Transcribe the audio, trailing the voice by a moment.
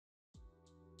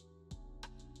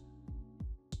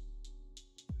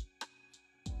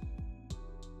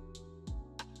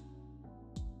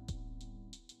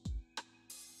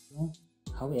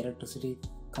how electricity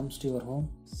comes to your home?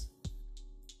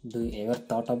 Do you ever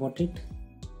thought about it?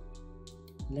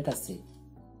 Let us see.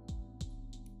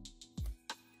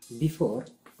 Before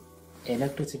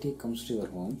electricity comes to your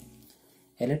home,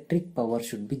 electric power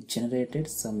should be generated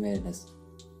somewhere else.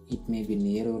 It may be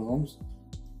near your homes,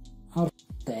 or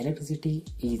the electricity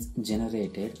is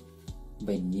generated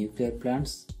by nuclear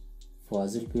plants,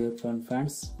 fossil fuel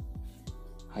plants,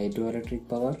 hydroelectric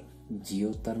power,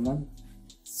 geothermal,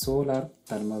 solar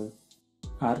thermal,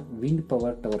 or wind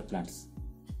power tower plants.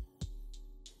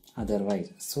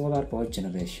 Otherwise, solar power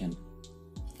generation.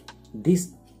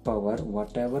 This power,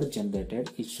 whatever generated,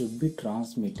 it should be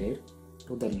transmitted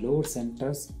to the load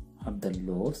centers of the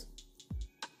loads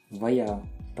via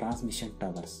transmission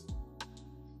towers.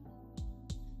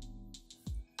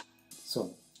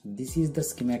 So, this is the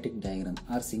schematic diagram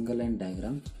or single line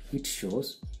diagram. It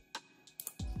shows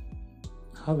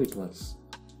how it works.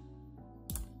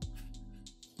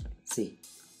 See,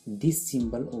 this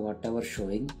symbol, whatever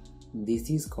showing, this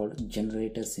is called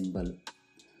generator symbol.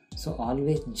 So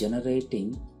always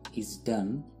generating is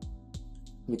done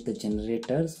with the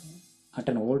generators at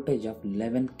an voltage of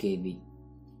 11 kV.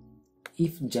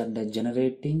 If the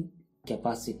generating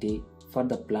capacity for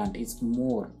the plant is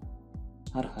more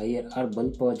or higher or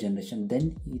bulk power generation,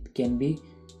 then it can be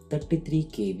 33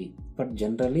 kV, but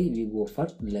generally we go for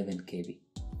 11 kV.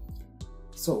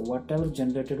 So whatever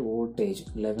generated voltage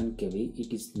 11 kV,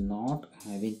 it is not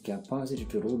having capacity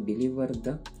to deliver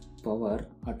the power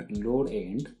at load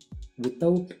end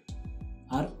without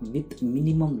or with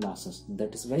minimum losses.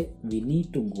 That is why we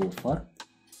need to go for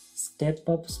step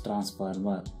up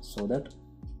transformer, so that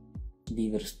we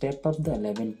will step up the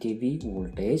 11 kV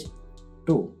voltage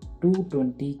to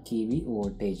 220 kV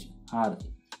voltage, or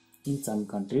in some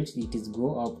countries it is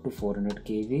go up to 400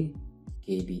 kV.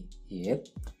 Here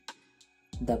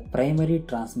the primary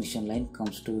transmission line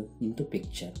comes into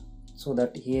picture, so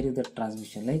that here is the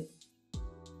transmission line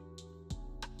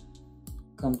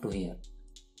come to here.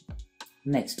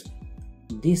 Next,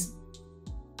 this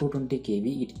 220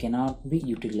 kV, it cannot be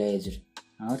utilized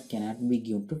or cannot be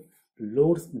given to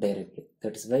loads directly.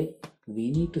 That is why we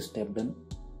need to step down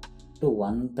to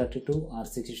 132 or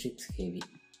 66 kV,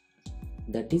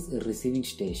 that is receiving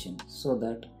station, so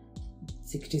that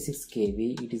 66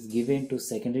 kV it is given to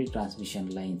secondary transmission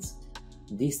lines.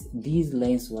 These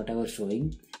lines, whatever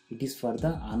showing, it is for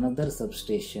the another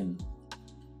substation.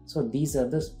 So these are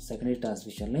the secondary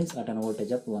transmission lines at an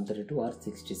voltage of 132 or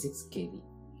 66 kV.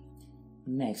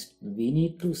 Next, we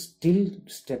need to still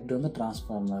step down the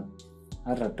transformer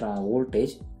or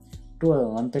voltage to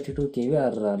 132 kV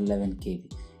or 11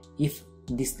 kV. If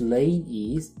this line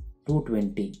is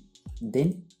 220,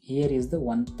 then here is the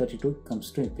 132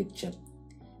 comes to a picture.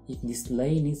 If this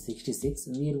line is 66,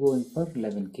 we are going for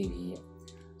 11 kV here.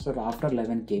 So after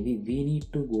 11 kV, we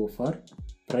need to go for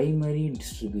primary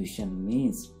distribution.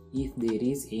 Means if there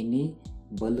is any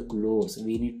bulk loads,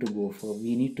 we need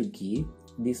to give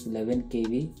this 11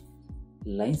 kV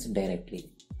lines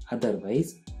directly.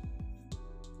 Otherwise,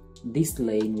 this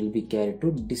line will be carried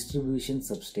to distribution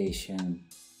substation.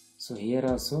 So here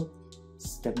also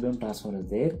step down transformer is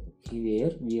there.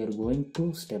 Here we are going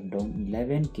to step down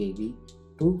 11 kV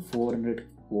to 400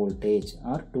 voltage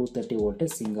or 230 voltage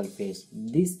single phase.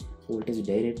 This voltage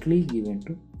directly given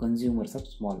to consumers of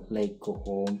small, like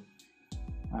home,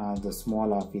 the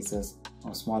small offices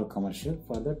or small commercial.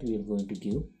 For that we are going to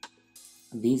give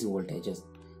these voltages.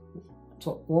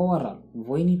 So overall,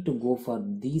 we need to go for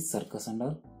these circuits and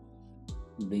all.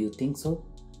 Do you think so?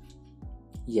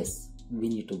 Yes, we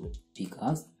need to go,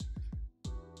 because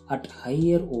at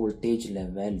higher voltage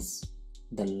levels,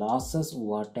 the losses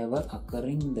whatever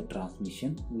occurring in the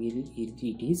transmission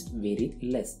it is very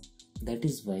less. That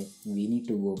is why we need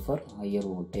to go for higher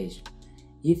voltage.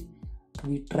 If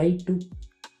we try to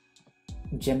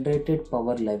generated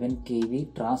power 11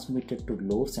 kV transmitted to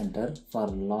load center for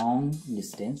long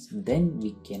distance, then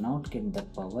we cannot get the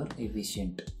power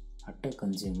efficient at a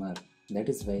consumer. That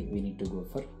is why we need to go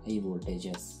for high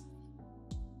voltages.